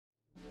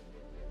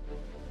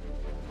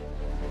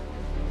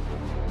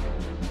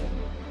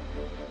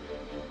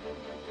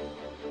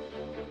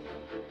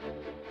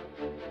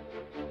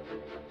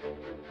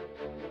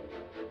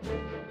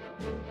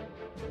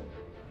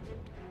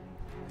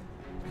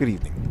Good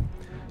evening.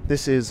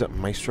 This is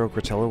Maestro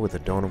Critello with the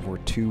Dawn of War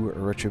 2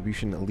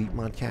 Retribution Elite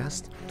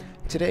Modcast.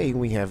 Today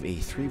we have a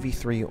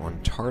 3v3 on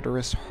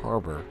Tartarus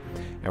Harbor.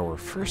 Our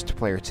first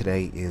player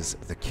today is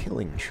the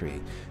Killing Tree,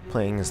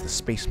 playing as the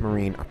Space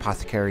Marine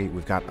Apothecary.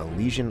 We've got a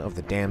Legion of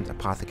the Damned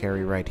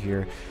Apothecary right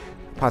here.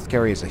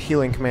 Apothecary is a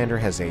healing commander,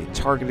 has a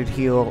targeted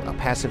heal, a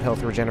passive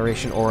health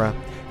regeneration aura,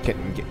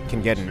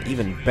 can get an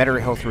even better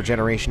health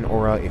regeneration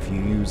aura if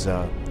you use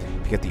if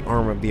you get the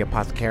armor of the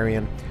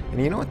Apothecarian.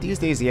 And you know what? These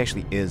days he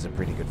actually is a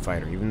pretty good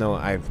fighter, even though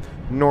I've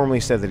normally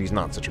said that he's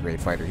not such a great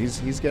fighter.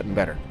 He's getting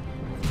better.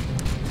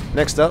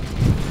 Next up,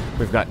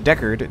 we've got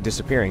Deckard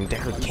disappearing.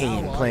 Deckard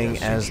Kane playing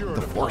as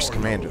the Force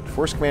Commander. The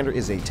Force Commander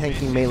is a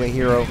tanking melee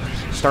hero.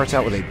 Starts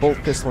out with a bolt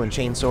pistol and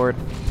chainsword.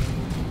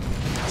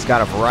 He's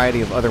got a variety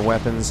of other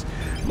weapons.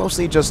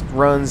 Mostly just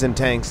runs and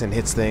tanks and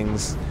hits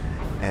things.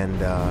 And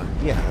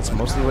yeah, that's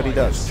mostly what he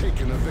does.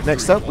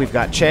 Next up, we've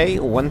got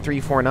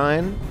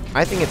Che1349.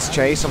 I think it's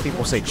Che. Some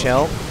people say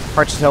Chell.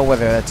 Hard to tell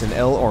whether that's an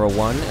L or a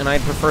 1, and I'd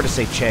prefer to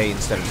say Che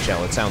instead of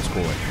Chell. It sounds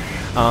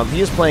cooler.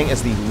 He is playing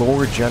as the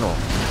Lord General.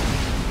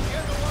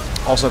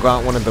 Also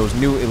got one of those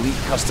new elite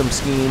custom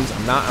schemes.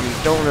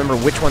 I don't remember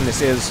which one this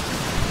is.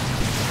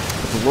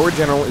 But the Lord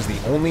General is the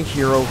only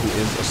hero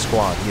who is a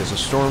squad. He has a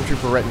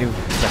stormtrooper retinue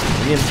that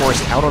can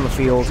reinforce out on the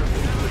field,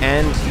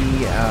 and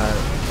he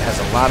has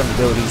a lot of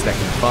abilities that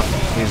can buff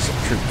his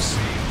troops.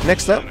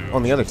 Next up,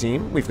 on the other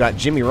team, we've got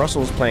Jimmy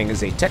Rustles playing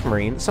as a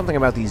Techmarine. Something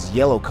about these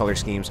yellow color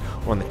schemes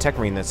on the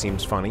Techmarine that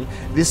seems funny.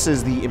 This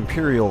is the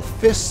Imperial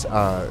Fist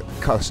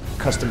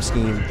custom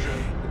scheme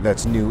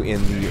that's new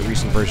in the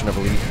recent version of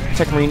Elite.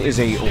 Techmarine is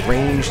a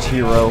ranged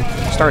hero.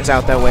 Starts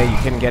out that way. You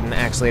can get an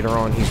axe later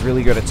on. He's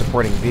really good at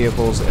supporting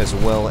vehicles as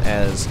well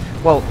as,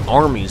 well,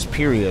 armies,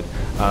 period,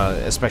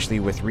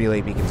 especially with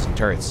relay beacons and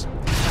turrets.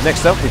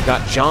 Next up, we've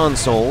got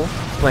johnsoul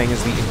playing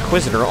as the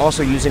Inquisitor,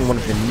 also using one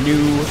of the new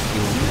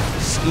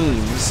elite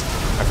schemes.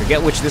 I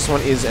forget which this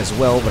one is as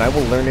well, but I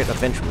will learn it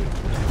eventually.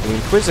 The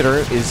Inquisitor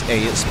is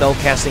a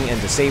spellcasting and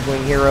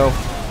disabling hero.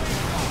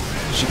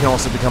 She can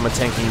also become a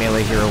tanking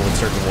melee hero in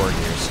certain war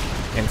gears.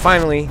 And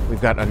finally,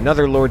 we've got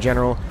another Lord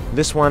General.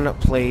 This one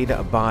played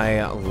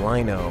by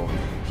Lino.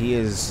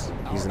 He's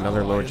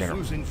another Lord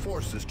General.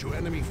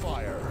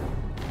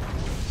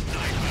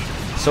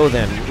 So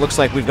then, looks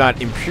like we've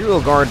got Imperial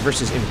Guard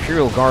versus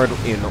Imperial Guard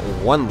in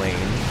one lane.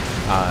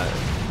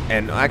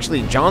 And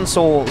actually,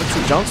 johnsoul, let's see,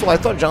 johnsoul, I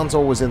thought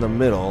johnsoul was in the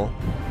middle.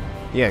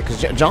 Yeah,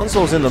 because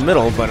johnsoul's in the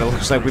middle, but it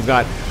looks like we've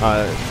got,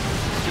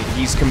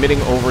 he's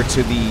committing over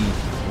to the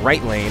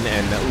right lane,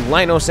 and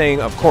Lino saying,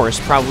 of course,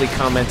 probably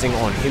commenting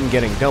on him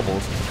getting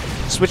doubled.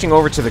 Switching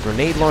over to the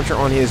grenade launcher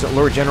on his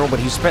Lord General, but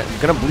he's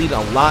gonna bleed a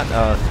lot,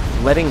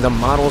 letting the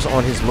models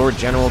on his Lord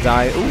General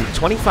die. Ooh,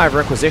 25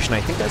 requisition.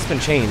 I think that's been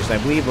changed. I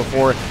believe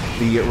before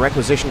the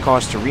requisition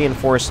cost to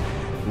reinforce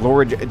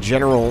Lord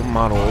General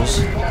models,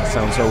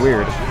 sounds so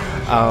weird,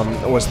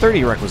 was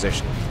 30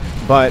 requisition.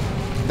 But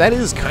that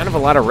is kind of a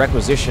lot of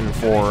requisition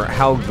for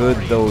how good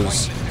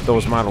those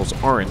models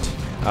aren't.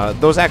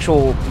 Those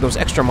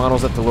extra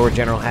models that the Lord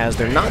General has,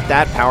 they're not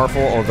that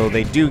powerful, although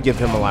they do give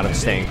him a lot of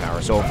staying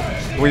power. So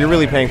what you're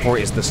really paying for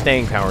is the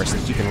staying power,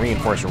 since you can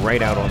reinforce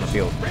right out on the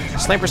field.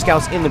 Sniper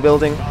scouts in the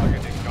building,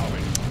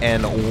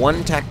 and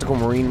one tactical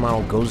marine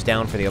model goes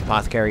down for the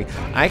Apothecary.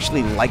 I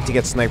actually like to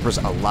get snipers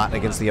a lot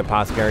against the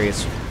Apothecary.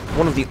 It's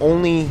one of the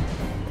only,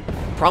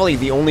 probably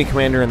the only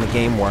commander in the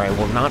game where I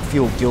will not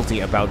feel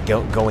guilty about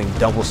going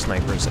double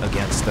snipers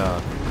against,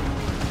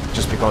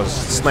 just because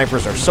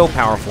snipers are so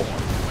powerful.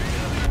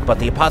 But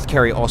the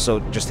Apothecary also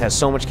just has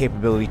so much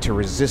capability to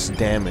resist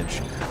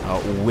damage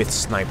with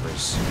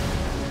snipers.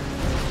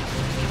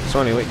 So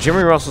anyway,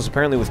 Jimmy Russell's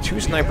apparently with 2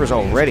 snipers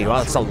already. Wow,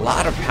 that's a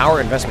lot of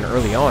power investment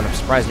early on. I'm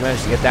surprised he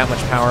managed to get that much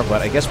power,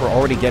 but I guess we're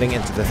already getting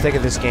into the thick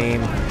of this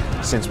game,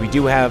 since we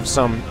do have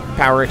some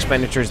power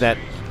expenditures that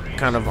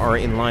kind of are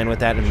in line with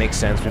that and make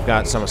sense. We've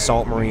got some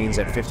Assault Marines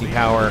at 50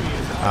 power,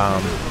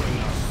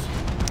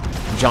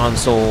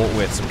 johnsoul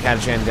with some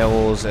Catachan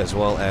Devils, as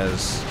well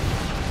as,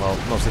 well,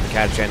 mostly the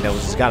Catachan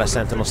Devils. He's got a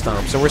Sentinel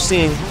Stomp. So we're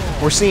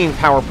seeing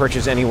power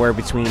purchase anywhere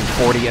between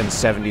 40 and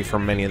 70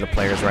 from many of the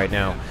players right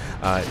now.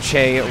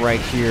 Che right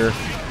here,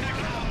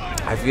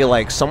 I feel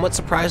like somewhat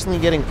surprisingly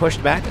getting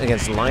pushed back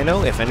against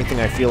Lino. If anything,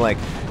 I feel like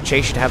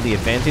Che should have the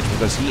advantage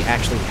because he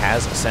actually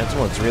has a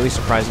Sentinel. It's really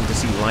surprising to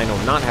see Lino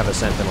not have a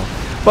Sentinel.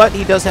 But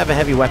he does have a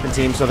heavy weapon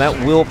team, so that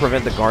will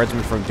prevent the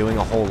Guardsmen from doing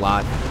a whole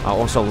lot.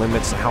 Also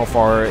limits how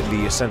far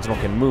the Sentinel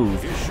can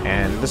move,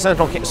 and the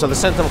Sentinel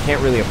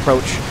can't really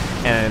approach.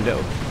 And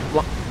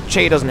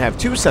Che doesn't have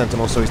 2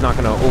 Sentinels, so he's not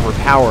going to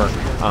overpower.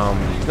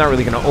 He's not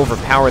really going to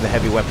overpower the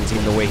heavy weapon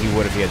team the way he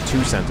would if he had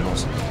 2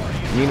 Sentinels.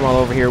 Meanwhile,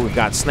 over here we've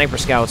got Sniper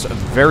Scouts,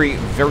 very,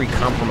 very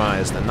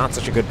compromised, and not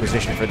such a good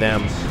position for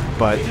them.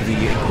 But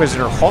the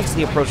Inquisitor halts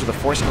the approach of the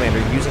Force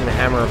Commander using the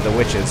Hammer of the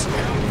Witches.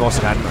 We've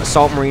also got an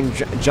Assault Marine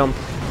jump,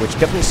 which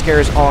definitely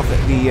scares off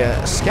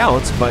the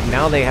Scouts, but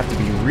now they have to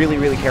be really,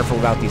 really careful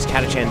about these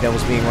Catachan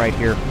Devils being right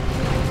here.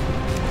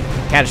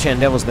 Catachan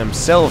Devils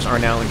themselves are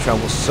now in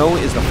trouble. So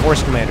is the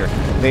Force Commander.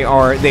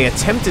 They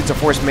attempted to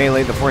force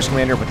melee the Force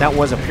Commander, but that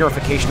was a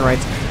Purification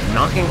Rites,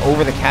 knocking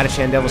over the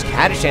Catachan Devils.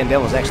 Catachan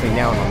Devils actually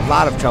now in a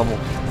lot of trouble.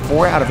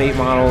 4 out of 8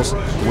 models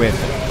with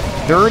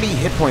 30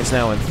 hit points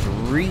now, and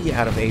 3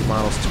 out of 8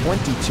 models,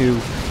 22.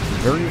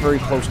 Very, very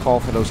close call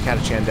for those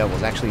Catachan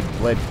Devils. Actually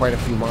bled quite a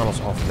few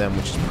models off of them,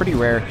 which is pretty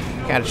rare.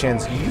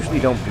 Catachans usually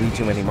don't bleed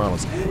too many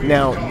models.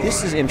 Now,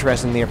 this is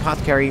interesting. The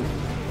Apothecary,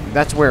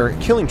 that's where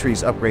Killing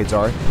Tree's upgrades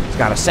are. It's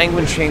got a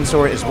Sanguine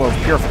Chainsword as well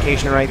as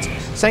Purification Rites.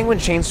 Sanguine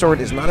Chainsword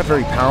is not a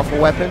very powerful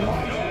weapon,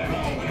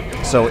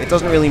 so it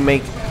doesn't really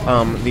make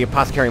the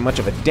Apothecary much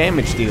of a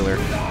damage dealer,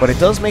 but it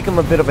does make him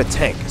a bit of a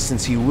tank,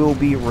 since he will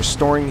be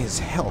restoring his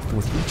health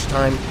with each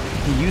time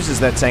he uses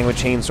that Sanguine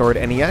Chainsword,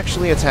 and he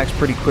actually attacks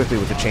pretty quickly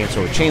with the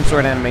Chainsword.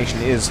 Chainsword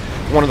animation is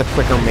one of the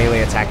quicker melee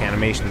attack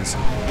animations.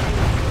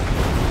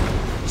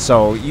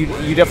 So you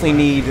definitely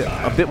need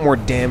a bit more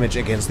damage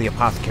against the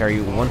Apothecary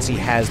once he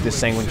has this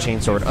Sanguine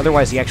Chainsword.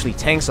 Otherwise, he actually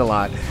tanks a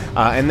lot,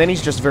 and then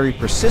he's just very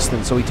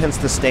persistent, so he tends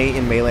to stay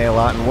in melee a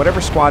lot, and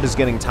whatever squad is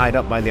getting tied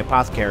up by the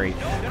Apothecary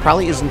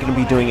probably isn't going to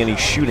be doing any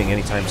shooting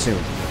anytime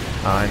soon.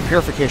 And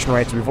Purification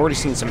Rites, we've already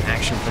seen some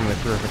action from the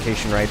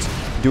Purification Rites,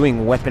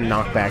 doing weapon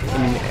knockback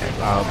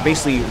in,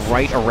 basically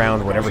right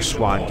around whatever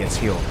squad gets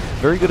healed.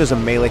 Very good as a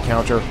melee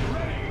counter,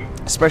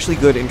 especially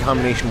good in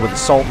combination with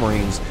Assault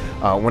Marines.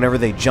 Whenever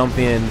they jump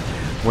in,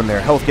 when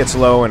their health gets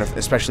low, and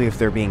especially if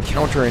they're being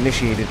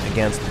counter-initiated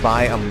against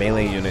by a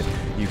melee unit,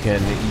 you can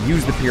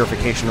use the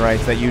Purification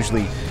Rites. That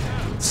usually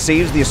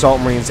saves the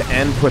Assault Marines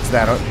and puts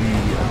that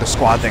the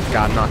squad that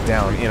got knocked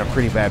down in a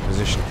pretty bad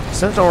position.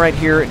 Sentinel right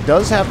here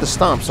does have the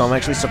Stomp, so I'm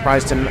actually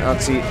surprised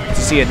to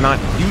see it not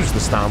use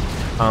the Stomp,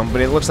 but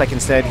it looks like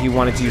instead he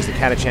wanted to use the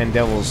Catachan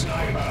Devils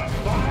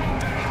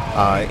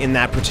in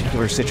that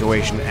particular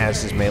situation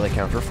as his melee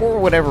counter for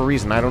whatever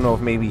reason. I don't know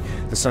if maybe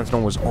the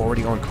Sentinel was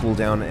already on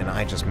cooldown and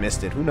I just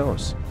missed it. Who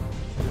knows?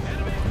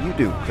 You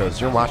do,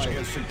 because you're watching.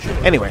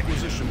 Anyway,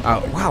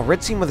 wow,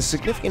 Red Team with a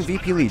significant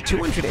VP lead,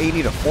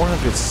 280 to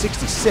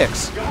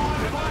 466.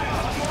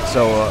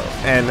 So,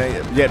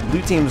 yet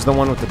Blue Team's the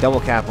one with the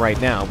double cap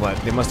right now, but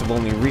they must have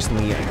only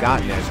recently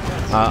gotten it.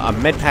 A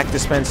med pack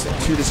dispensed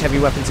to this heavy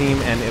weapon team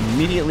and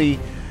immediately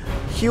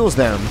heals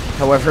them.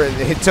 However,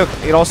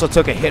 it also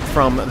took a hit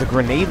from the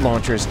grenade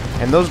launchers,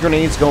 and those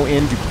grenades go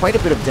in, do quite a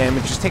bit of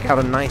damage, just take out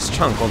a nice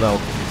chunk, although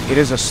it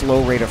is a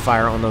slow rate of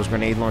fire on those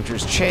grenade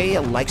launchers. Che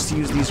likes to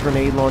use these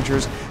grenade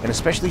launchers, and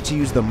especially to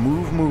use the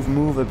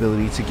move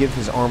ability to give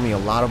his army a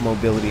lot of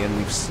mobility, and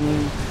we've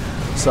seen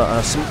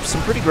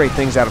some pretty great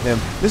things out of him.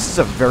 This is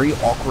a very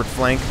awkward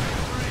flank.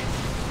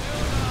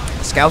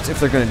 Scouts, if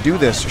they're going to do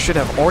this, should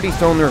have already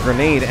thrown their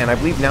grenade, and I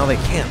believe now they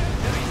can.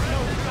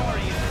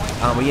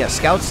 But yeah,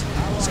 Scouts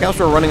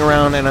were running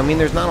around, and I mean,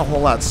 there's not a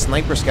whole lot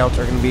Sniper Scouts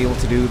are going to be able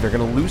to do. They're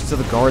going to lose to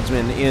the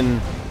Guardsmen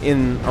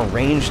in a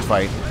ranged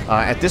fight.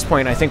 At this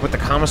point, I think with the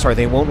Commissar,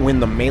 they won't win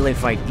the melee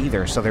fight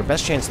either, so their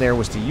best chance there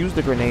was to use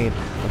the grenade.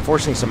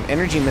 Unfortunately, some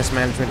energy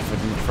mismanagement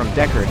from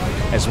Deckard,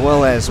 as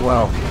well as,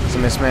 well,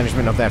 some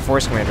mismanagement of that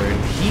Force Commander,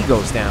 and he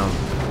goes down.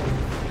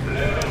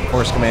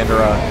 Force Commander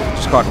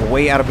just got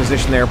way out of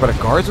position there, but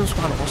a Guardsman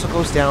squad also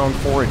goes down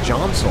for a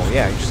johnsoul.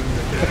 Yeah, he just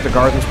kept the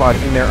Guardsman squad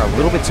in there a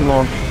little bit too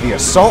long. The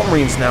Assault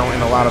Marines now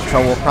in a lot of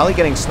trouble, probably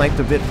getting sniped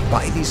a bit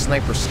by these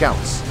Sniper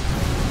Scouts.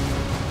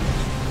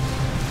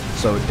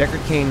 So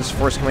Deckard Kane's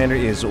Force Commander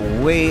is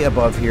way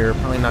above here,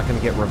 probably not going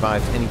to get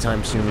revived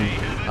anytime soon.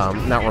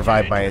 Not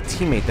revived by a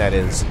teammate, that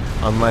is,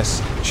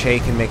 unless Che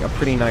can make a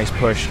pretty nice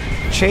push.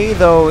 Che,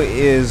 though,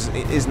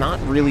 is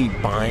not really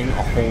buying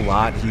a whole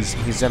lot.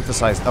 He's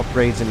emphasized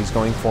upgrades, and he's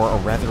going for a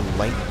rather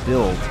light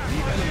build.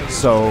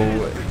 So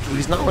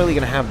he's not really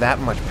going to have that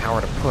much power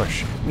to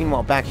push.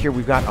 Meanwhile, back here,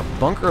 we've got a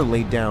bunker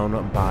laid down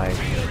by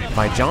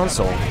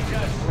johnsoul.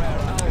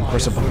 Of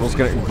course, a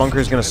bunker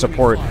is going to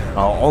support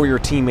all your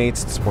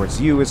teammates. It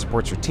supports you. It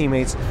supports your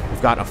teammates.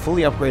 We've got a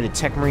fully upgraded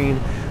Techmarine,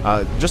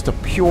 just a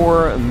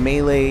pure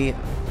melee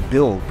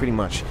build, pretty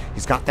much.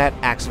 He's got that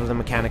Axe of the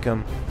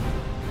Mechanicum,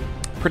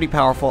 pretty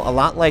powerful. A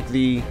lot like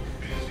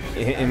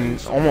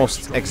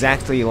almost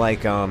exactly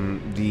like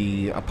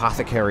the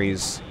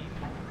Apothecary's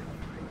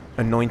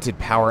Anointed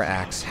Power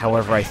Axe.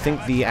 However, I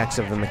think the Axe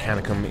of the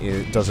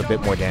Mechanicum does a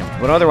bit more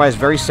damage. But otherwise,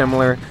 very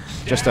similar.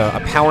 Just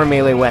a power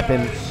melee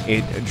weapon.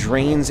 It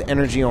drains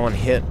energy on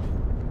hit,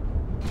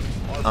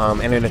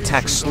 and it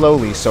attacks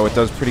slowly, so it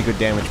does pretty good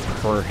damage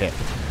per hit.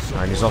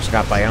 And he's also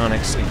got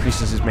Bionics,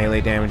 increases his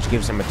melee damage,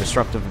 gives him a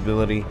disruptive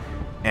ability,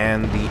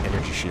 and the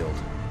energy shield.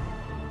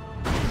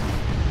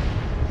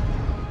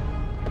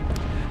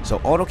 So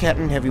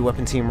Auto-Captain Heavy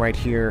Weapon Team right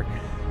here,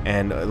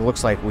 and it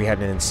looks like we had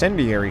an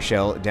incendiary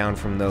shell down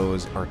from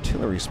those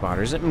artillery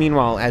spotters.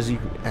 Meanwhile,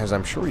 as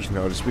I'm sure you've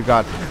noticed, we've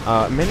got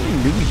many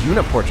new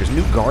unit portraits,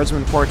 new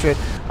guardsman portrait,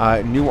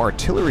 new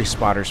artillery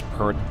spotters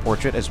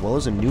portrait, as well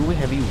as a new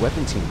heavy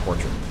weapon team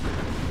portrait.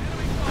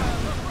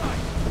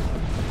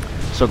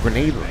 So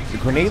the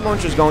grenade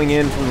launchers going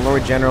in from the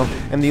Lord General,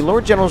 and the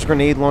Lord General's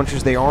grenade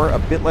launchers, they are a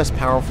bit less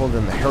powerful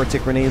than the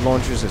Heretic grenade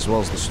launchers, as well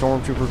as the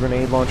Stormtrooper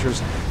grenade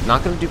launchers.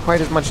 Not going to do quite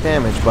as much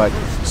damage, but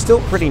still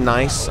pretty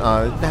nice.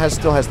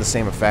 Still has the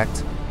same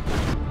effect.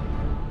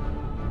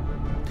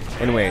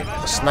 Anyway,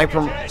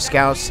 sniper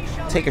scouts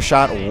take a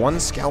shot, one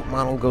scout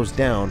model goes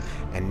down,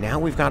 and now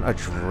we've got a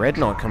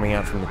Dreadnought coming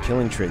out from the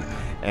Killing Tree.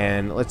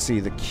 And let's see,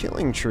 the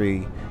Killing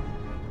Tree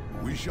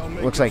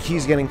looks like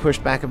he's getting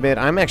pushed back a bit.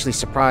 I'm actually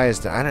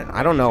surprised.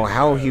 I don't know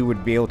how he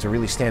would be able to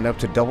really stand up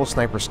to double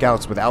sniper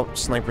scouts without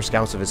sniper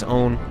scouts of his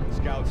own.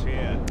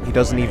 He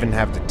doesn't even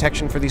have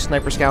detection for these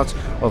sniper scouts,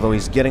 although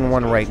he's getting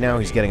one right now.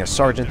 He's getting a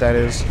sergeant, that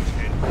is.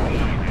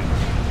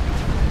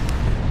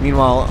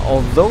 Meanwhile,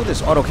 although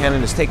this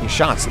autocannon is taking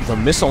shots, the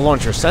missile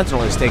launcher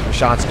Sentinel is taking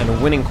shots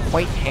and winning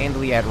quite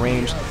handily at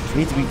range.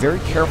 We need to be very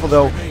careful,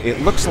 though. It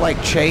looks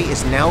like Che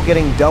is now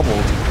getting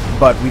doubled,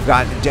 but we've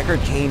got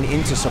Deckard Cain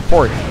in to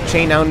support.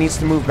 Che now needs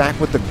to move back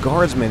with the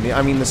Guardsman.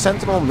 I mean, the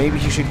Sentinel, maybe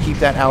he should keep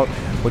that out,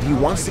 but he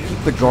wants to keep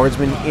the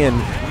Guardsman in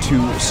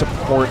to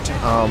support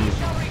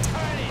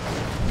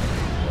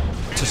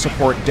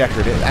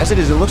Deckard. As it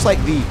is, it looks like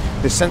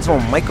the Sentinel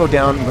might go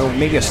down,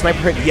 maybe a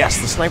sniper hit.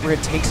 Yes, the sniper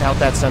hit takes out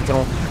that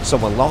Sentinel, so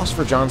a loss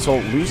for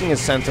Johnsoul, losing his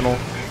Sentinel.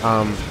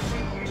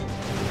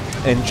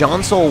 And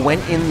Johnsoul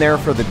went in there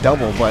for the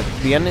double, but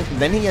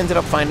then he ended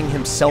up finding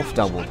himself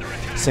doubled,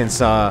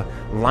 since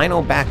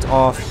Lino backed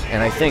off,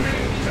 and I think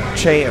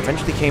Che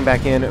eventually came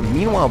back in.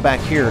 Meanwhile, back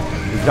here,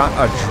 we've got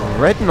a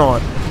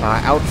Dreadnought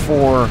out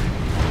for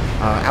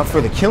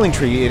the Killing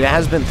Tree. It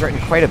has been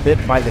threatened quite a bit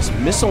by this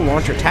missile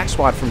launcher attack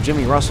squad from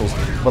Jimmy Rustles,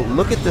 but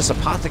look at this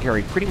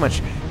Apothecary. Pretty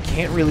much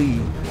can't really,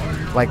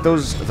 like,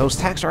 those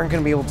attacks aren't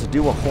going to be able to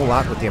do a whole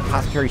lot with the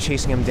Apothecary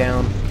chasing him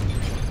down,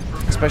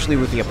 especially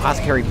with the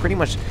Apothecary pretty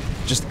much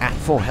just at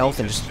full health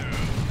and just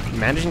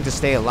managing to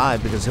stay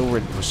alive, because he'll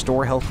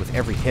restore health with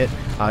every hit.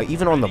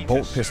 Even on the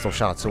bolt pistol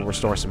shots, he'll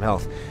restore some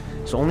health.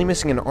 So only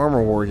missing an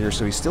armor warrior,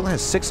 so he still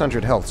has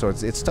 600 health, so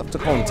it's tough to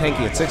call him tanky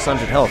at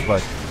 600 health,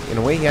 but in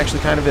a way he actually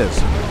kind of is.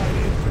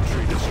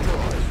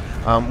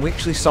 We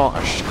actually saw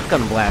a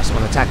shotgun blast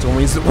on the Tactical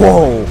Marines.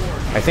 Whoa!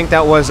 I think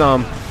that was,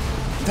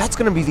 that's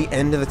going to be the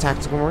end of the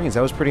Tactical Marines.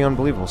 That was pretty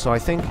unbelievable. So I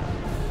think,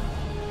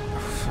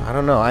 I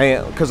don't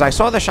know, because I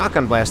saw the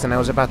shotgun blast and I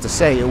was about to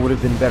say it would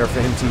have been better for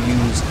him to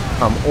use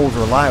Old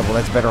Reliable.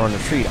 That's better on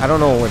retreat. I don't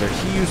know whether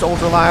he used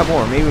Old Reliable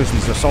or maybe it was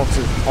these Assault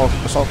Kit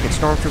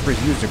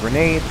Stormtroopers used a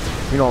grenade.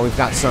 You know, we've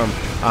got some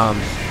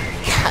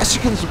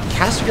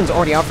Castricans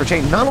already out for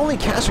Che. Not only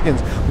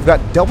Castricans, we've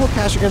got double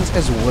Castricans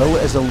as well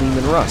as a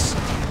Lehman Russ.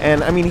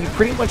 And, I mean, he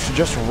pretty much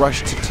just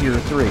rushed to Tier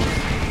 3.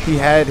 He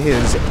had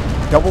his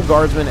double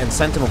Guardsman and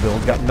Sentinel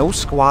build, got no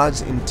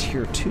squads in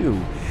Tier 2,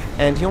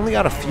 and he only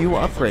got a few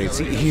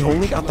upgrades. He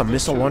only got the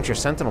Missile Launcher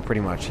Sentinel,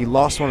 pretty much. He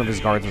lost one of his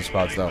Guardsman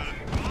squads, though.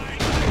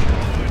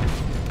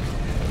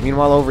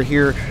 Meanwhile, over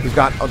here, we've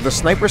got the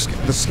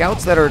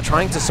scouts that are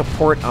trying to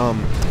support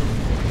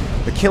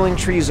the Killing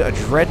Tree's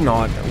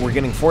Dreadnought. We're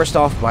getting forced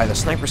off by the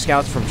Sniper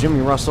Scouts from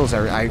Jimmy Rustles.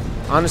 I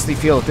honestly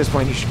feel at this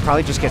point he should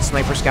probably just get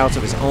Sniper Scouts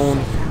of his own.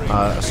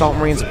 Assault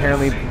Marines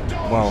apparently,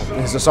 well,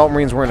 his Assault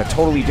Marines were in a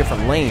totally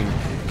different lane.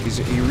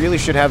 He really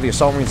should have the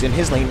Assault Marines in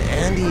his lane,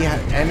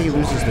 and he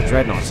loses the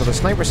Dreadnought. So the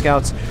Sniper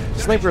Scouts,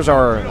 snipers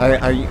are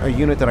a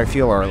unit that I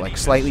feel are like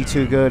slightly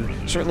too good.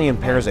 Certainly in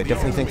pairs, I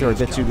definitely think they're a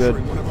bit too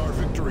good.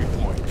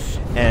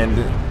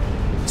 And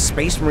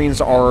Space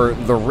Marines are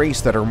the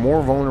race that are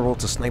more vulnerable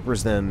to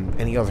snipers than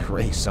any other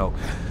race. So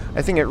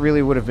I think it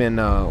really would have been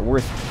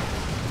worth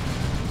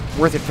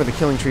it for the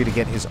Killing Tree to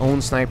get his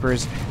own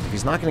snipers. If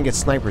he's not going to get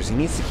snipers, he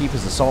needs to keep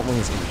his Assault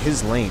Marines in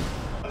his lane.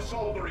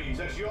 Assault Marines,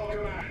 at your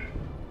command.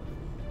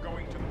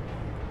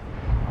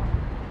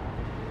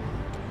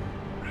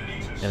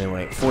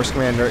 Anyway, Force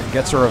Commander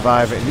gets a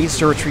revive. It needs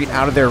to retreat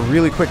out of there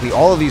really quickly.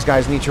 All of these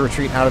guys need to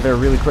retreat out of there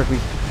really quickly.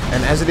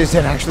 And as it is,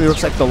 it actually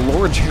looks like the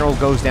Lord General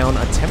goes down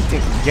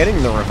attempting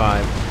getting the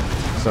revive.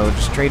 So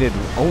just traded.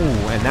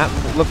 Oh, and that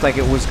looked like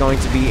it was going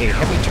to be a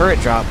heavy turret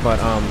drop, but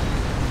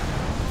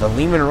the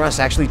Lehman Russ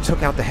actually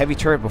took out the heavy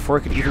turret before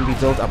it could even be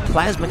built. A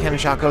plasma cannon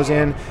shot goes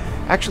in.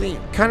 Actually,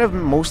 kind of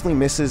mostly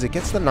misses. It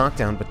gets the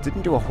knockdown, but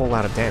didn't do a whole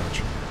lot of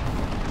damage.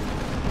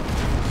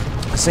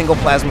 A single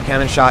plasma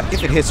cannon shot,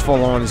 if it hits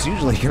full on, is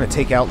usually going to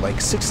take out like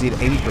 60 to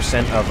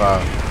 80% of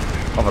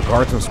a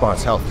Guardsman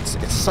squad's health.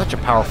 It's such a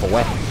powerful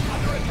weapon.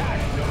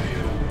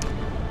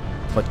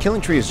 But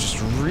Killing Tree is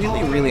just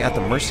really, really at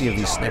the mercy of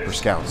these Sniper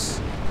Scouts.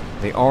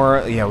 They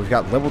are, yeah, we've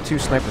got level 2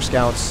 Sniper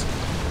Scouts.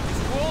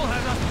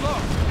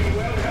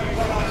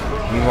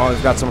 Meanwhile,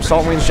 we've got some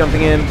Assault Marines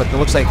jumping in, but it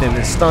looks like they've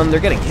been stunned. They're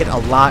getting hit a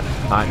lot,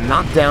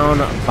 knocked down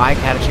by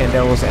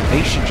Catachandelos, and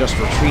they should just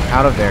retreat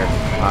out of there.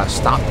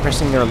 Stop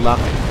pressing their luck.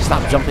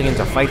 Stop jumping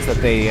into fights that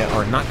they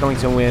are not going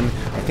to win.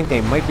 I think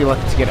they might be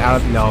lucky to get out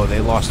of... No,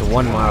 they lost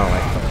one model.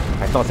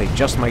 I thought they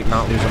just might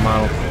not lose a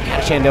model.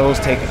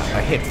 Catachandelos take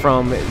a hit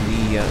from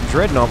the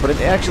Dreadnought, but it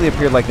actually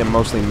appeared like they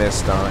mostly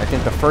missed. I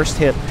think the first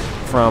hit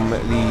from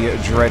the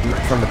Dreadnought,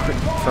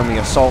 from the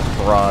Assault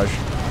Barrage,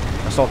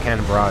 Assault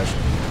Cannon Barrage,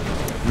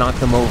 knock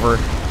them over,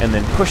 and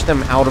then push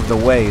them out of the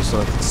way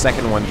so that the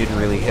second one didn't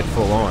really hit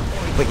full on.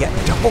 But yet,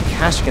 double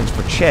Kasrkins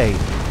for Che,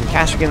 and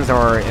Kasrkins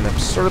are an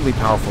absurdly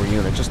powerful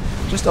unit,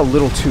 just a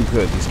little too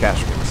good, these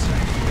Kasrkins.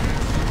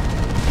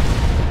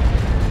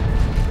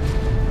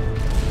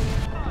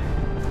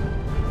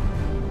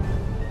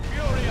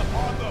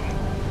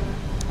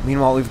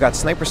 Meanwhile, we've got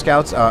Sniper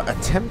Scouts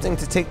attempting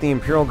to take the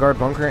Imperial Guard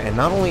bunker, and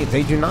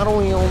they do not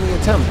only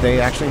attempt, they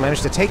actually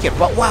manage to take it.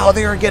 But wow,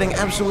 they are getting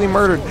absolutely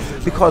murdered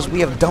because we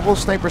have double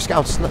Sniper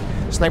Scouts.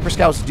 Sniper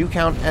Scouts do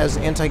count as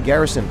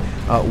anti-garrison.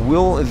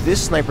 Will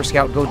this Sniper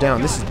Scout go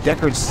down? This is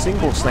Deckard's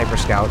single Sniper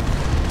Scout.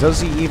 Does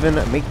he even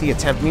make the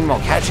attempt?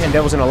 Meanwhile, Catachan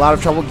Devil's in a lot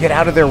of trouble. Get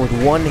out of there with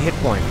 1 hit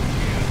point.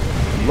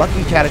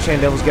 Lucky Catachan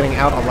Devil's getting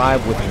out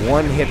alive with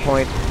 1 hit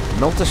point.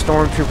 Melta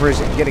Stormtroopers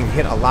getting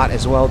hit a lot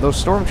as well.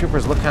 Those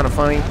Stormtroopers look kind of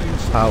funny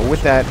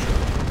with that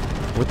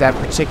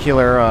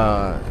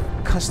particular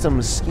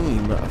custom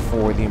scheme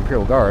for the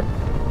Imperial Guard.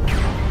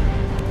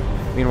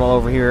 Meanwhile,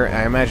 over here,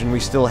 I imagine we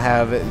still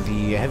have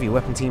the heavy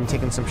weapon team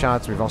taking some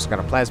shots. We've also got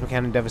a plasma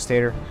cannon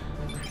devastator.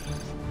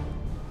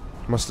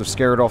 Must have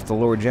scared off the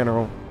Lord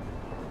General,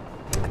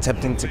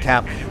 attempting to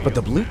cap. But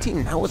the blue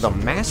team now with a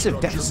massive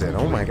deficit.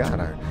 Oh my god,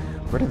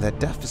 where did that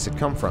deficit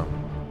come from?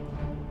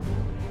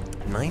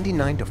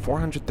 99 to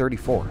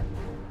 434.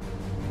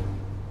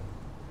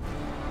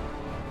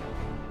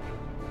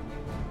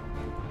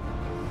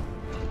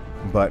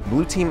 But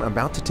blue team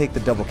about to take the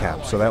double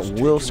cap, so that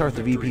will start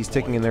the VPs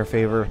ticking in their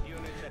favor.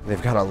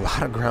 They've got a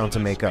lot of ground to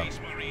make up.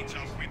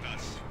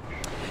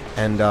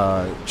 And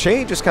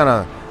Che just kind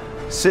of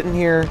sitting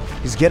here.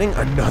 He's getting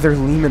another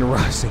Leman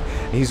Russ.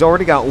 He's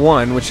already got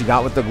 1, which he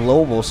got with the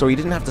global, so he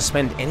didn't have to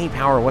spend any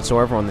power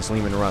whatsoever on this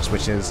Leman Russ,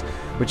 which is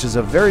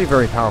a very,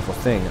 very powerful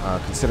thing,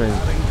 considering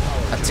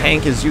a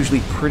tank is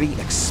usually pretty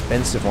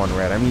expensive on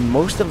red. I mean,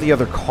 most of the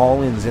other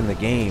call-ins in the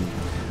game,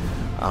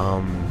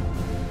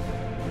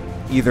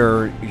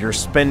 either you're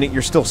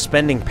still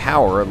spending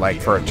power,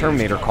 like for a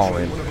Terminator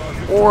call-in,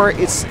 or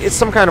it's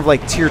some kind of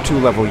like tier 2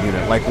 level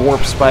unit, like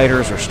Warp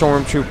Spiders or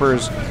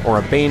Stormtroopers or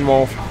a Bane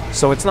Wolf.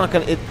 So it's not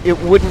gonna. It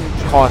wouldn't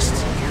cost.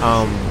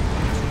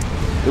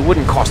 It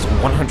wouldn't cost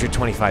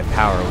 125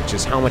 power, which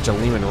is how much a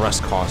Leman Russ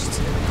costs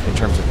in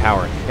terms of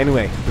power.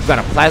 Anyway, we've got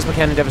a plasma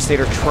cannon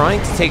devastator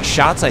trying to take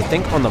shots. I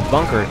think on the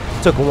bunker.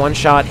 Took 1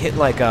 shot, hit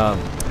like a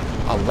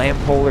lamp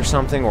pole or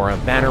something, or a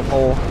banner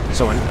pole.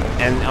 So,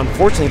 and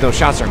unfortunately, those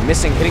shots are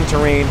missing, hitting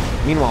terrain.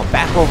 Meanwhile,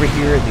 back over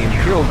here, the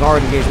Imperial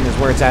Guard engagement is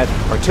where it's at.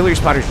 Artillery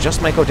spotters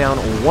just might go down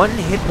 1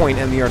 hit point,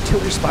 and the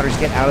artillery spotters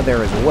get out of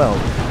there as well.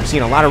 We've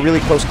seen a lot of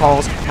really close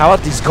calls. How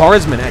about these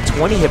guardsmen at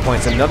 20 hit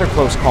points? Another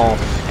close call,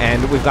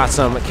 and we've got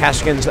some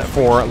Kasrkins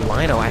for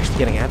Lino actually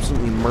getting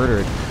absolutely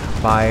murdered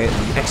by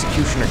the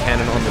Executioner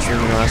cannon on this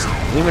Leman Russ.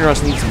 Leman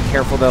Russ needs to be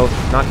careful though,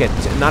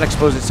 not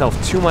expose itself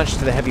too much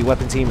to the heavy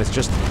weapon team. It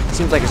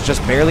seems like it's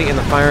just barely in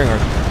the firing arc.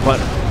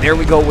 But there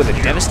we go with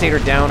a Devastator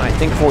down. I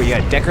think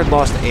Deckard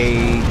lost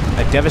a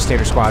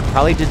Devastator squad.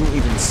 Probably didn't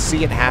even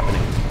see it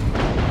happening.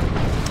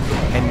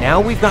 And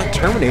now we've got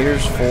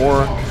Terminators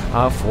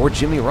for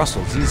Jimmy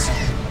Rustles. He's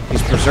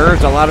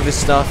preserved a lot of his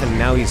stuff, and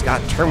now he's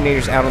got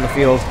Terminators out on the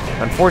field.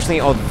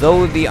 Unfortunately,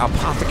 although the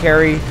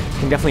Apothecary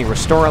can definitely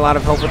restore a lot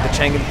of health with the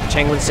Sanguine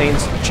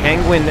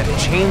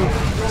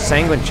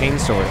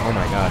Chainsword. Oh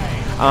my god.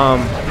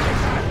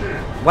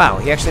 Wow,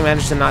 he actually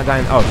managed to not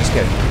die. Oh, just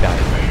kidding. He died.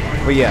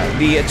 But yeah,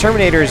 the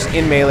Terminators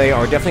in melee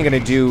are definitely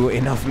going to do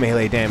enough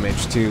melee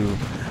damage to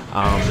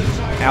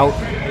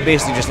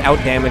basically just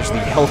out-damage the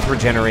health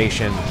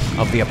regeneration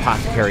of the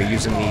Apothecary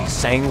using the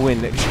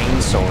Sanguine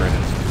Chainsword.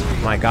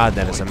 My god,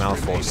 that is a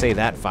mouthful. Say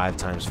that 5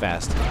 times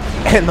fast.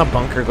 And the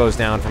bunker goes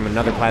down from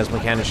another plasma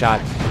cannon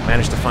shot.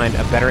 Managed to find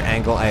a better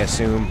angle, I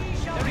assume.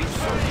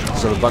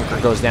 So the bunker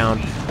goes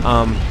down.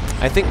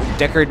 I think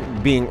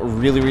Deckard being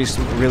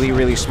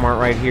really smart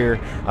right here.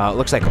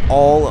 Looks like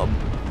all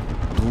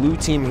blue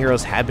team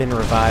heroes have been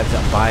revived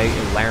by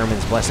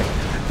Laraman's Blessing.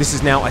 This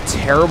is now a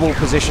terrible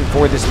position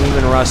for this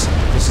Leman Russ.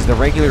 This is the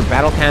regular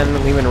battle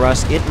cannon Leman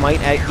Russ. It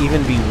might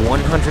even be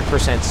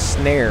 100%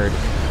 snared.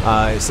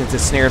 Since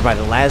it's snared by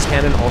the las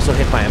cannon, also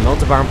hit by a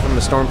Melta from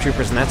the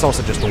Stormtroopers, and that's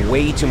also just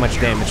way too much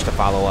damage to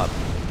follow up.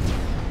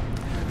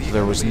 So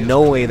there was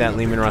no way that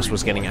Leman Russ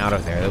was getting out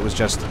of there. It was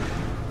just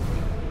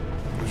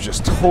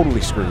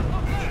totally screwed.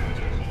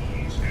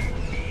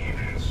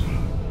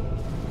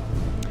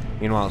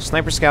 Meanwhile,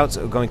 Sniper Scouts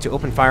are going to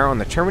open fire on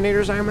the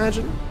Terminators, I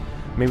imagine.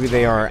 Maybe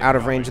they are out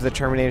of range of the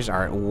Terminators.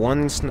 All right,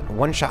 one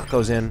shot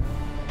goes in.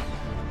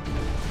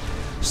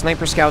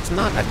 Sniper Scouts,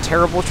 not a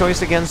terrible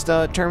choice against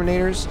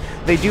Terminators.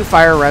 They do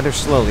fire rather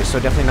slowly, so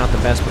definitely not the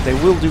best, but they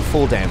will do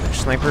full damage.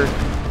 Sniper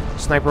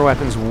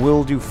weapons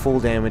will do full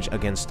damage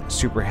against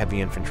super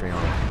heavy infantry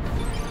armor.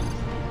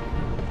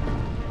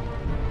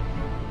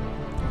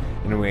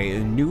 Anyway,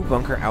 a new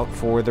bunker out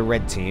for the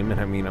red team, and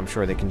I mean, I'm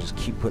sure they can just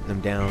keep putting them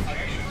down.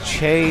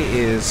 Che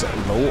is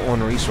low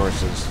on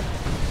resources,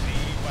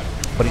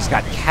 but he's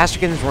got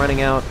Kasrkins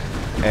running out.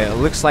 It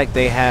looks like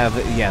they have,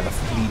 yeah,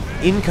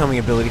 the incoming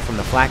ability from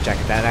the Flak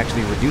Jacket. That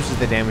actually reduces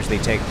the damage they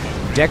take.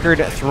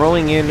 Deckard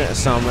throwing in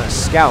some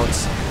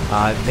scouts.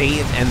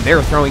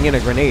 They're throwing in a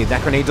grenade.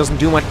 That grenade doesn't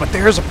do much, but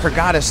there's a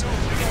Pregatus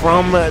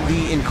from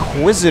the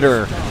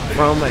Inquisitor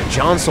from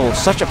johnsoul.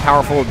 Such a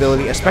powerful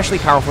ability, especially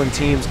powerful in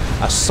teams.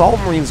 Assault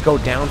Marines go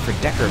down for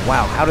Deckard.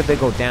 Wow, how did they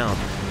go down?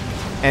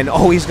 And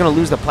oh, he's going to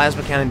lose the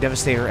Plasma Cannon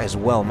Devastator as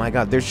well. My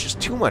god, there's just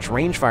too much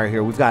range fire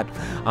here. We've got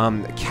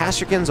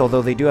Castricans,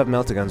 although they do have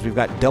Meltaguns. We've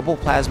got double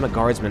Plasma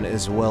Guardsmen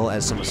as well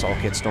as some Assault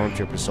Kit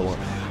Stormtroopers. So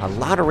a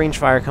lot of range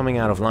fire coming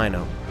out of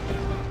Lino.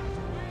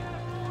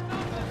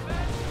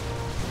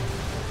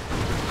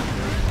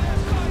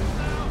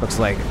 Looks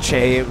like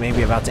Che may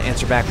be about to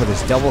answer back with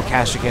his double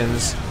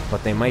Castricans,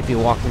 but they might be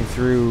walking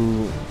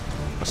through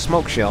a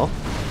smoke shell.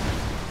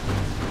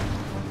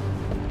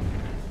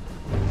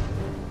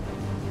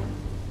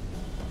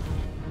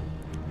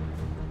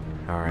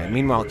 Alright,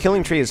 meanwhile,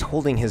 Killing Tree is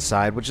holding his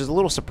side, which is a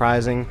little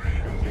surprising.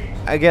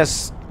 I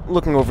guess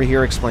looking over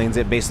here explains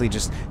it. Basically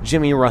just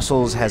Jimmy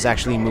Rustles has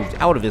actually moved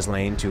out of his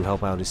lane to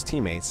help out his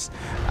teammates.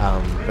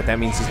 But that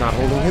means he's not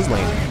holding his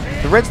lane.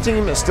 The Reds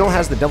team still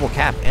has the double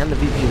cap and the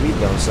VP lead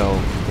though, so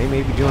they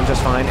may be doing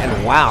just fine.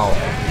 And wow,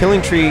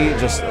 Killing Tree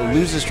just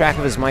loses track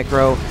of his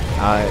micro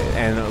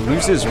and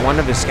loses one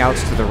of his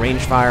scouts to the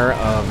range fire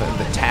of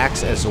the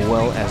Tax as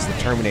well as the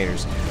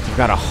Terminators. We've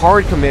got a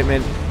hard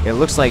commitment. It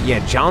looks like, yeah,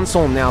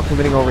 johnsoul now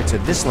committing over to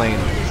this lane.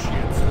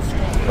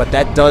 But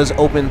that does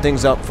open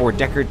things up for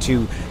Deckard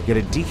to get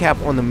a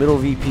decap on the middle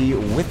VP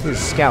with his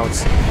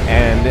scouts.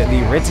 And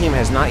the red team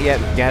has not yet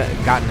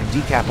gotten a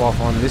decap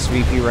off on this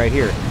VP right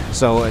here.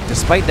 So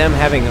despite them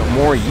having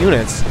more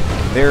units,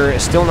 they're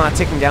still not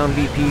ticking down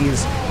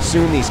VPs.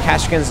 Soon these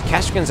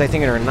Castricans I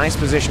think are in a nice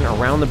position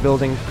around the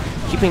building,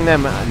 keeping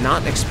them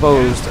not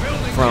exposed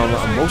from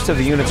most of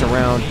the units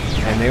around.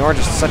 And they are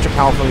just such a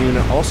powerful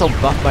unit. Also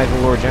buffed by the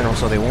Lord General,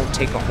 so they won't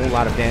take a whole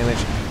lot of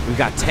damage. We've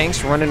got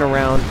tanks running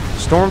around.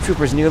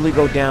 Stormtroopers nearly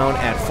go down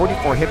at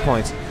 44 hit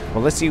points.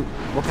 Well, let's see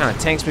what kind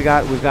of tanks we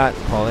got. We've got,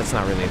 well, that's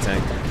not really a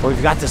tank. But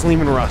we've got this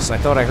Lehman Russ. I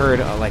thought I heard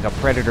like a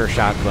Predator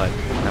shot, but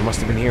I must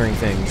have been hearing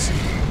things.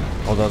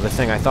 Although the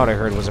thing I thought I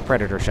heard was a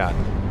Predator shot.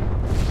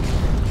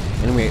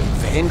 Anyway,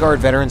 Vanguard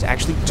veterans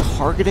actually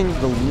targeting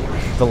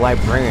the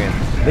Librarian.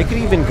 They could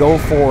even go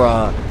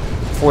for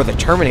the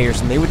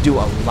Terminators, and they would do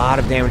a lot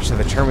of damage to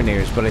the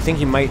Terminators. But I think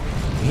he may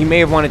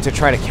have wanted to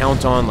try to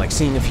count on like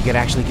seeing if he could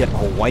actually get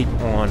a wipe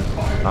on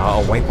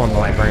the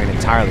Librarian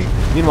entirely.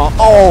 Meanwhile,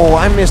 oh,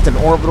 I missed an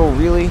orbital,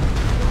 really?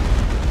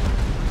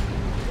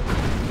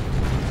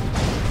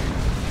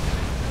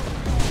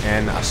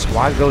 And a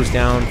squad goes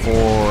down for,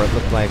 it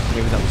looked like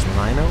maybe that was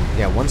Lino.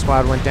 Yeah, one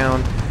squad went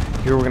down.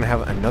 Here we're gonna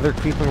have another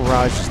creeping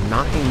barrage, just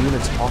knocking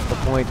units off the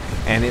point,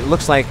 and it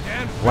looks like,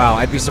 wow,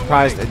 I'd be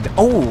surprised.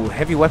 Oh,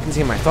 heavy weapon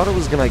team! I thought it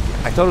was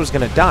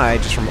gonna die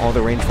just from all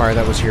the range fire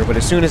that was here, but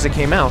as soon as it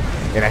came out,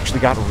 it actually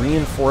got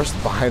reinforced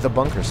by the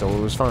bunker, so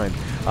it was fine.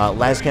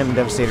 Las Cannon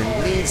Devastator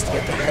needs to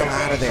get the hell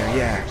out of there.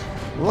 Yeah,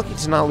 lucky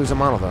to not lose a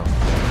model though.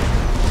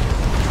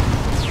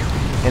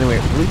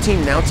 Anyway, blue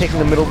team now taking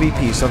the middle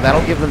VP, so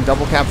that'll give them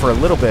double cap for a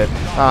little bit.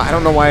 I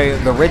don't know why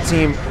the red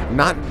team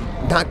not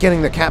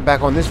getting the cap back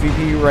on this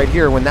VP right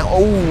here when now,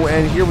 oh,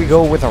 and here we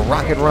go with a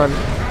rocket run,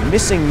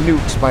 missing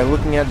nukes by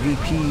looking at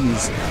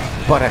VPs,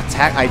 but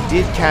I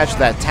did catch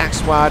that tax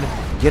squad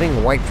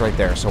getting wiped right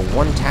there. So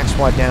one tax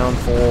squad down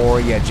for,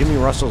 yeah, Jimmy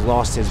Rustles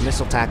lost his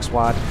missile tax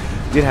squad,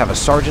 did have a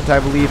sergeant I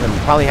believe, and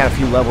probably had a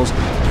few levels.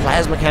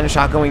 Plasma cannon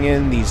shot going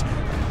in, these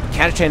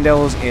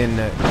Catachandels in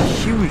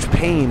huge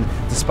pain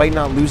despite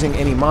not losing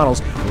any models.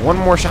 One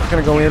more shot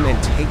gonna go in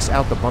and takes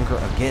out the bunker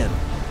again.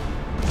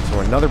 So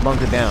another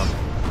bunker down.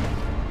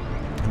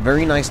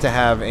 Very nice to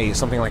have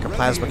something like a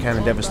Plasma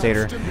Cannon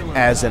Devastator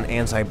as an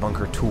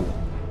anti-bunker tool.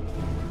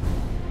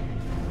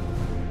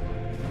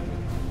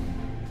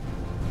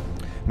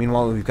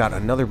 Meanwhile, we've got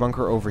another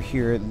bunker over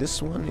here.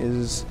 This one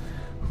is...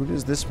 who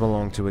does this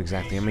belong to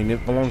exactly? I mean,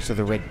 it belongs to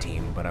the red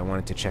team, but I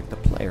wanted to check the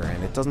player,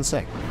 and it doesn't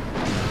say.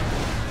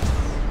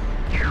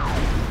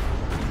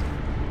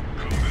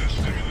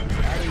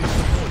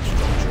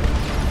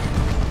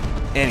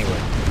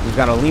 Anyway, we've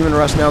got a Lehman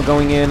Russ now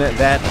going in.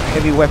 That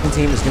heavy weapon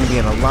team is going to be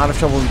in a lot of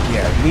trouble.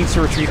 Yeah, needs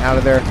to retreat out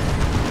of there.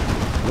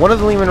 One of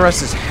the Lehman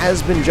Russes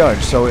has been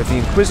judged, so if the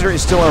Inquisitor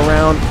is still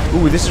around,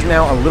 ooh, this is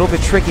now a little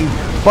bit tricky.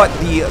 But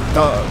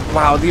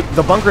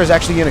the bunker is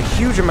actually in a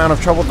huge amount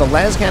of trouble. The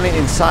las cannon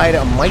inside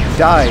might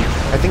die.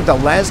 I think the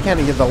las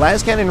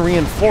cannon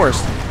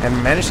reinforced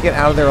and managed to get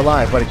out of there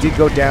alive, but it did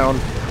go down.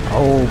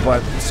 Oh,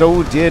 but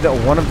so did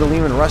one of the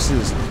Lehman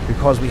Russes,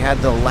 because we had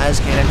the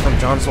las cannon from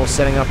johnsoul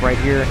setting up right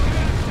here.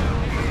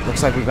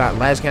 Looks like we've got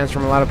las cannons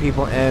from a lot of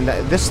people, and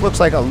this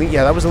looks like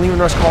that was a Lehman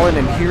Russ call-in,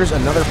 and here's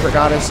another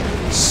Pregatus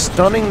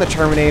stunning the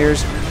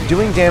Terminators,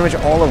 doing damage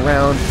all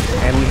around,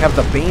 and we have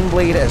the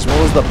Baneblade as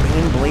well as the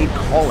Baneblade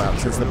call-out,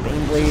 since the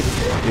Baneblade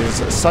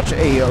is such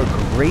a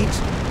great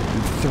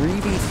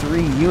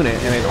 3v3 unit,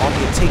 and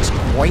it takes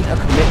quite a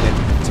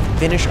commitment to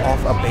finish off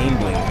a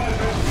Baneblade.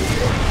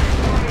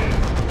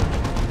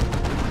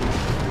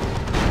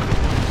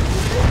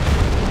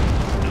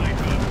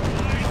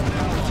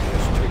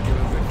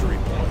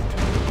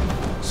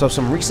 So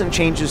some recent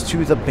changes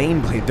to the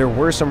Baneblade. There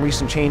were some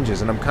recent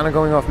changes, and I'm kind of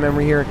going off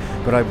memory here,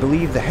 but I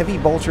believe the heavy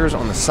bolters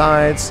on the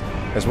sides,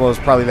 as well as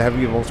probably the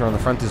heavy bolter on the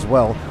front as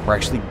well, were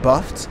actually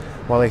buffed,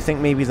 while I think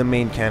maybe the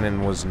main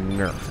cannon was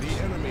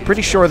nerfed.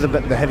 Pretty sure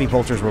the heavy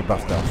bolters were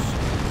buffed though.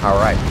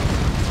 Alright.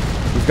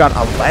 We've got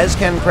a las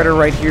cannon predator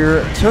right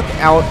here. Took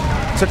out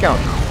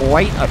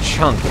quite a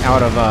chunk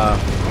out of the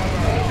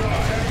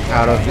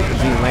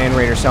Land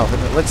Raider self.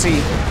 Let's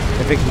see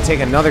if it can take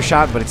another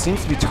shot, but it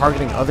seems to be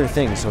targeting other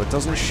things, so it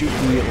doesn't shoot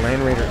the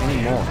Land Raider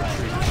anymore.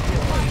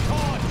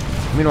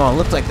 Meanwhile, it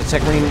looked like the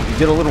Techmarine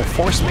did a little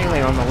force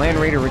melee on the Land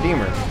Raider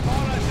Redeemer.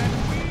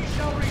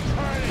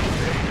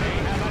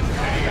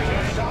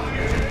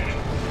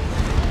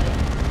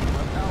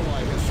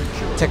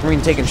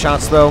 Techmarine taking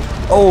shots though.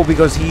 Oh,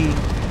 because he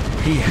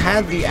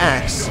had the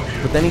axe,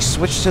 but then he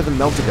switched to the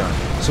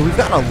Meltagun. So we've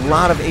got a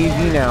lot of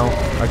AV now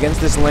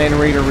against this Land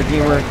Raider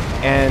Redeemer,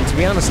 and to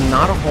be honest,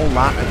 not a whole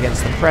lot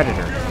against the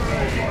Predator.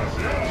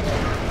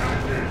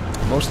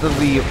 Most of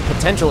the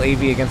potential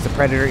AV against the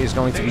Predator is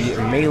going to be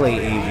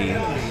melee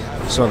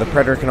AV, so the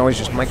Predator can always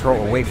just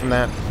micro away from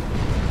that.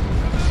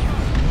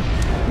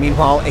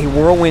 Meanwhile, a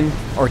Whirlwind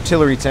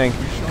artillery tank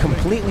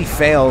completely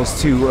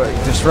fails to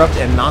disrupt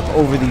and knock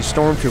over these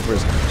Stormtroopers.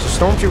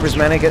 So Stormtroopers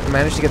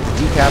manage to get the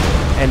decap,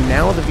 and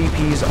now the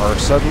VPs are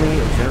suddenly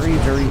very,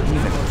 very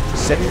even.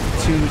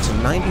 72 to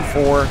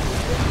 94.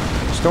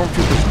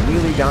 Stormtroopers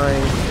nearly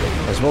dying,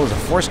 as well as a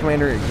Force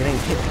Commander getting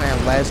hit by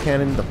a las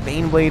cannon. The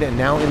Baneblade, and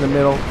now in the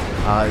middle,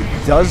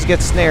 does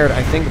get snared,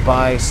 I think,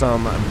 by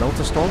some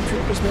Melta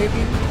Stormtroopers,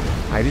 maybe?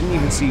 I didn't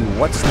even see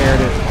what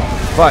snared it.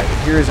 But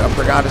here's a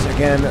Brigadis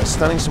again,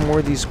 stunning some more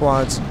of these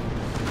squads.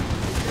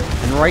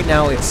 And right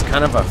now it's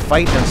kind of a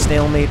fight and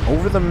stalemate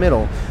over the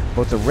middle.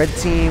 Both the red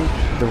team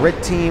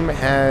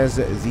has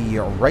the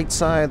right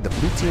side, the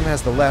blue team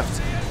has the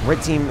left.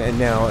 Red team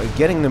now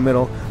getting the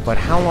middle, but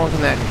how long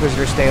can that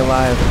Inquisitor stay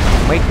alive?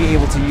 Might be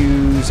able to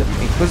use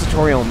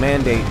Inquisitorial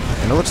Mandate,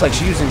 and it looks like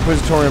she used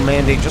Inquisitorial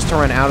Mandate just to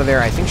run out of there.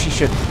 I think she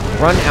should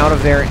run out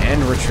of there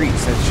and retreat,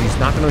 since she's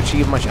not going to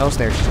achieve much else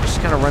there. She's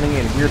just kind of running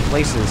in weird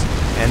places,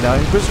 and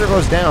Inquisitor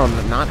goes down,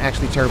 not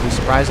actually terribly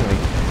surprisingly.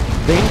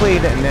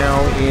 Baneblade now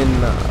in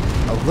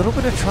a little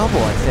bit of trouble,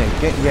 I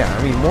think. Yeah,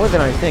 I mean, more than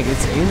I think.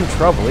 It's in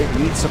trouble. It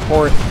needs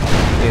support.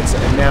 It's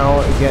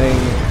now getting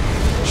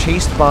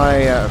chased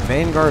by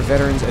Vanguard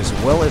veterans as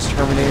well as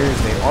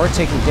Terminators. They are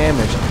taking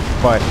damage,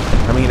 but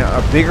I mean,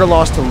 a bigger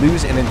loss to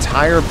lose an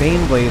entire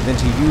Baneblade than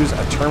to use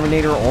a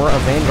Terminator or a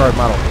Vanguard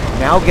model.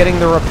 Now getting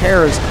the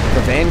repairs,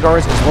 the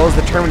Vanguards as well as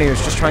the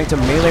Terminators just trying to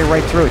melee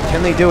right through it.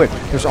 Can they do it?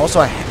 There's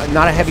also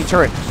not a heavy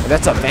turret.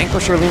 That's a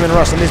Vanquisher Lehman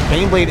Russ, and this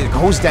Baneblade, it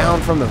goes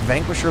down from the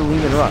Vanquisher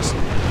Lehman Russ.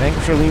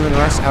 Vanquisher Lehman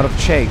Russ out of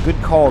Che. Good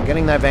call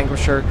getting that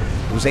Vanquisher.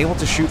 It was able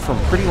to shoot from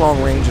pretty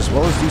long range as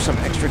well as do some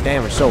extra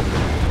damage. So,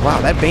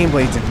 wow, that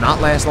Baneblade did not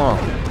last long.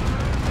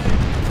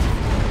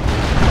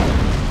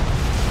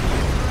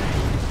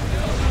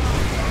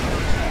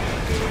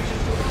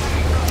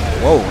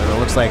 Whoa, and it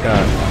looks like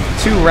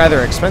two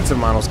rather expensive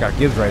models got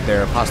gibbed right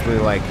there. Possibly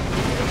like,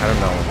 I don't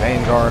know,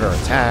 Vanguard or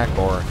Attack,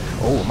 or,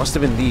 oh, it must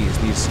have been these.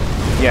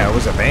 Yeah, it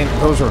was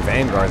those were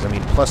Vanguards. I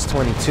mean, plus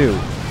 22.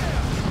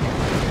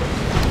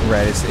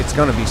 Right, it's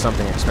gonna be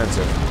something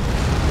expensive.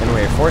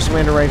 Anyway, a Force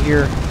Commander right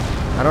here.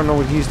 I don't know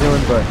what he's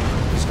doing, but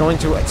he's going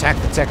to attack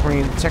the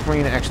Techmarine.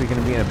 Techmarine actually going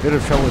to be in a bit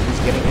of trouble if he's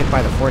getting hit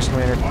by the Force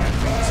Commander,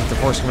 since the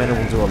Force Commander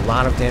will do a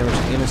lot of damage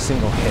in a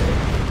single hit.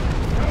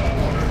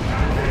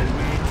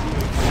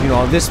 You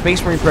know, this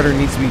Space Marine Predator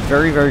needs to be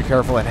very, very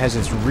careful. It has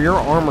its rear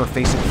armor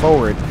facing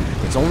forward.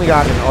 It's only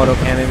got an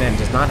autocannon and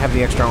does not have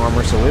the extra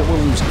armor, so it will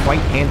lose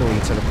quite handily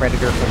to the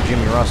Predator from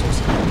Jimmy Rustles.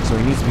 So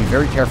he needs to be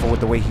very careful with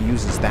the way he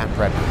uses that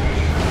Predator.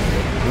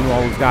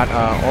 Meanwhile, we've got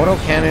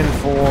autocannon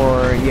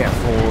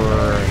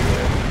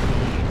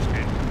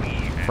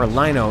for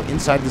Lino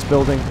inside this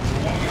building.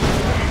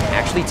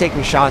 Actually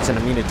taking shots, and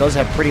I mean, it does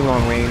have pretty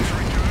long range.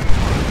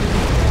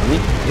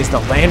 Is the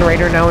Land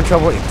Raider now in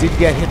trouble? It did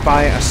get hit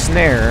by a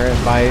snare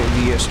by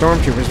the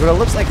Stormtroopers, but it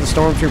looks like the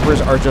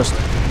Stormtroopers are just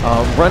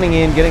running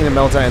in, getting the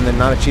Melta, and then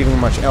not achieving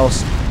much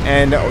else.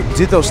 And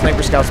did those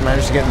Sniper Scouts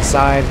manage to get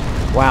inside?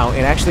 Wow,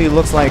 it actually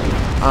looks like,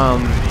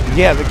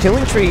 yeah, the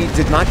Killing Tree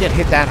did not get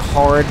hit that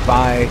hard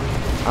by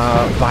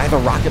the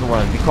Rocket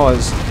Run,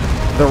 because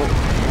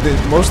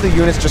most of the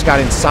units just got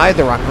inside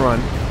the Rocket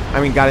Run. I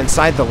mean, got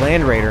inside the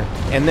Land Raider,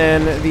 and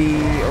then the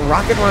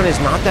Rocket Run is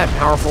not that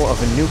powerful of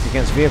a nuke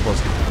against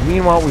vehicles.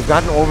 Meanwhile, we've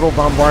got an orbital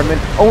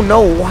bombardment. Oh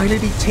no, why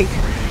did he take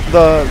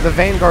the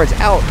Vanguards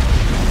out?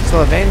 So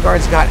the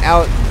Vanguards got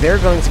out, they're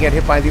going to get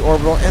hit by the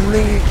orbital, and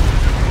the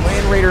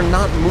Land Raider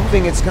not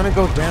moving, it's going to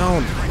go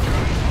down.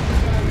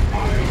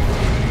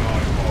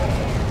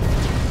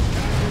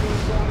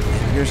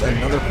 And here's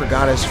another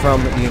Brigadis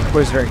from the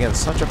Inquisitor. Again,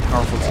 such a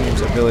powerful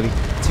team's ability.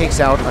 Takes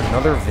out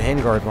another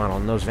Vanguard model,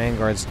 and those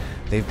Vanguards,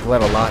 they've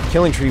bled a lot.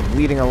 Killing Tree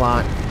bleeding a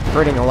lot,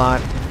 hurting a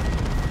lot.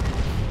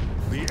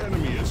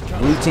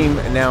 Blue team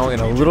now in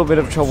a little bit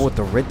of trouble with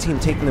the red team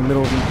taking the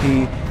middle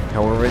VP.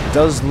 However, it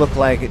does look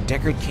like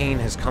Deckard Cain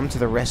has come to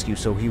the rescue,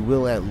 so he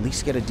will at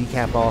least get a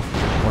decap off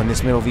on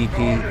this middle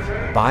VP.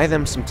 Buy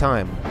them some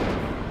time.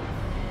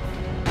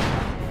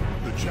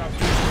 The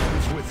chapter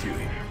stands with you.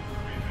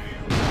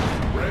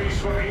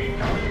 Race for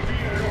incoming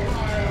vehicle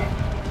fire.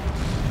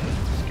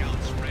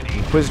 Scouts ready.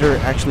 Inquisitor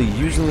actually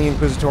using the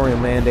Inquisitorial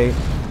Mandate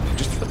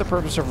just for the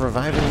purpose of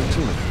reviving the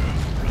teammate.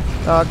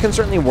 Can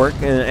certainly work,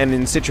 and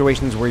in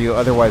situations where you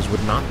otherwise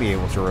would not be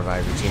able to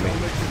revive your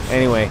teammate.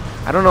 Anyway,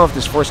 I don't know if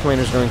this Force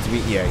Commander is going to be...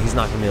 Yeah, he's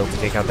not going to be able to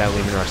take out that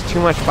Lehman Rush. Too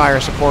much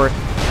fire support.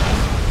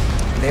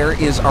 There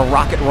is a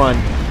Rocket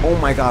Run. Oh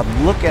my god,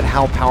 look at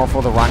how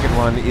powerful the Rocket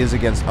Run is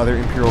against other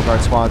Imperial Guard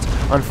squads.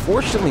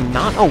 Unfortunately,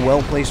 not a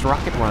well-placed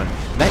Rocket Run.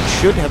 That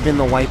should have been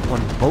the wipe on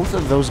both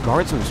of those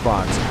Guardsman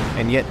squads,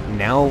 and yet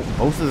now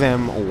both of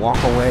them walk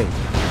away.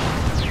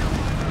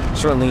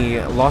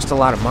 Certainly lost a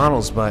lot of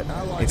models, but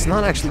it's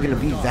not actually going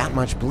to be that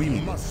much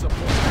bleed. I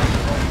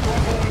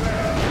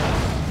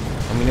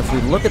mean, if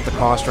we look at the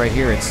cost right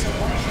here, it's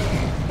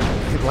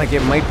like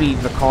it might be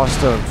the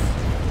cost of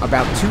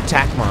about 2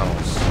 TAC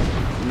models.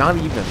 Not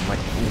even,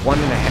 like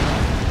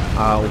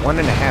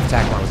 1.5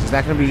 TAC models. Is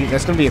that going to be?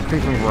 That's going to be a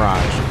creeping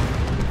barrage.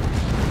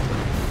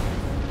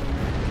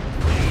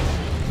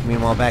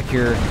 Meanwhile, back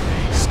here,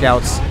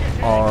 scouts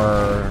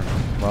are,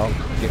 well,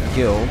 getting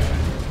killed.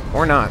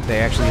 Or not, they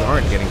actually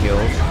aren't getting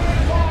killed.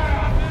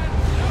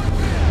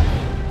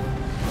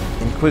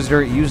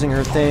 Inquisitor using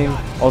her thing,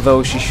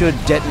 although she should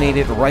detonate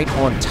it right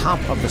on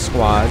top of the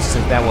squads,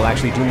 since that will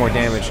actually do more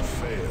damage.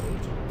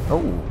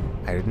 Oh,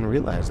 I didn't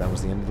realize that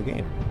was the end of the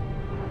game.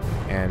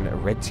 And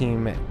red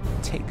team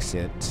takes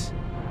it.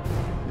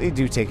 They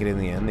do take it in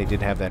the end. They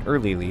did have that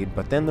early lead,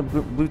 but then the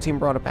blue team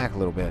brought it back a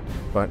little bit.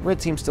 But red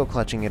team still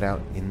clutching it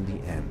out in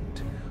the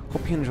end.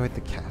 Hope you enjoyed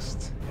the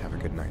cast. Have a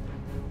good night.